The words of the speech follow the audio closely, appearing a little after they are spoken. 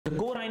The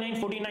Core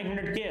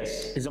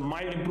i9-4900KS is a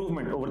mild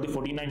improvement over the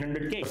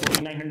 4900K. The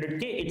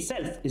 4900K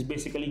itself is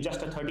basically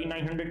just a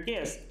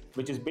 3900KS,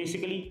 which is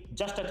basically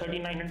just a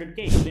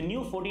 3900K. So the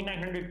new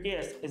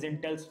 4900KS is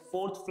Intel's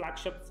fourth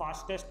flagship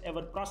fastest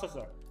ever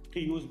processor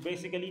to use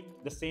basically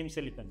the same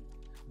silicon.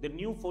 The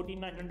new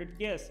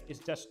 4900KS is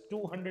just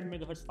 200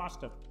 MHz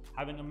faster,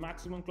 having a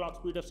maximum clock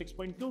speed of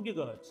 6.2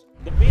 GHz.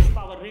 The base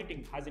power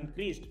rating has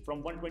increased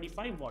from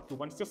 125 watt to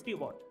 150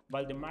 watt,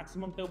 while the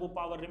maximum turbo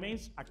power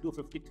remains at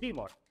 253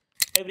 watt.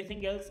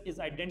 Everything else is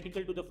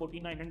identical to the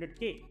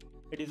 4900K.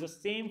 It is the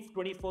same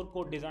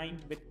 24-core design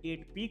with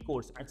 8 P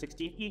cores and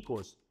 16 E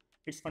cores.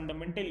 It's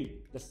fundamentally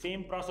the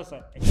same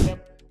processor,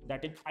 except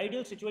that in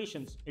ideal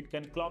situations, it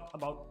can clock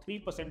about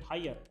 3%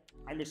 higher,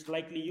 and it's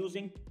likely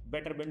using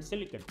better bent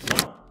silicon.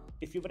 Now,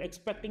 if you were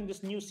expecting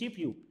this new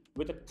CPU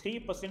with a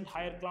 3%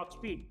 higher clock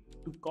speed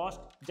to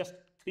cost just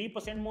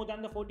 3% more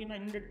than the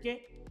 4900K,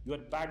 you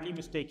are badly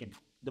mistaken.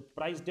 The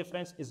price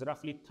difference is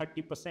roughly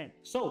 30%.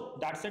 So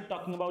that's it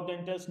talking about the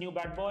Intel's new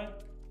bad boy.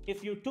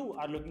 If you too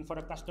are looking for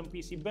a custom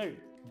PC build,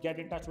 get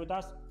in touch with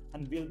us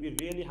and we'll be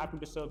really happy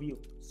to serve you.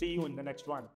 See you in the next one.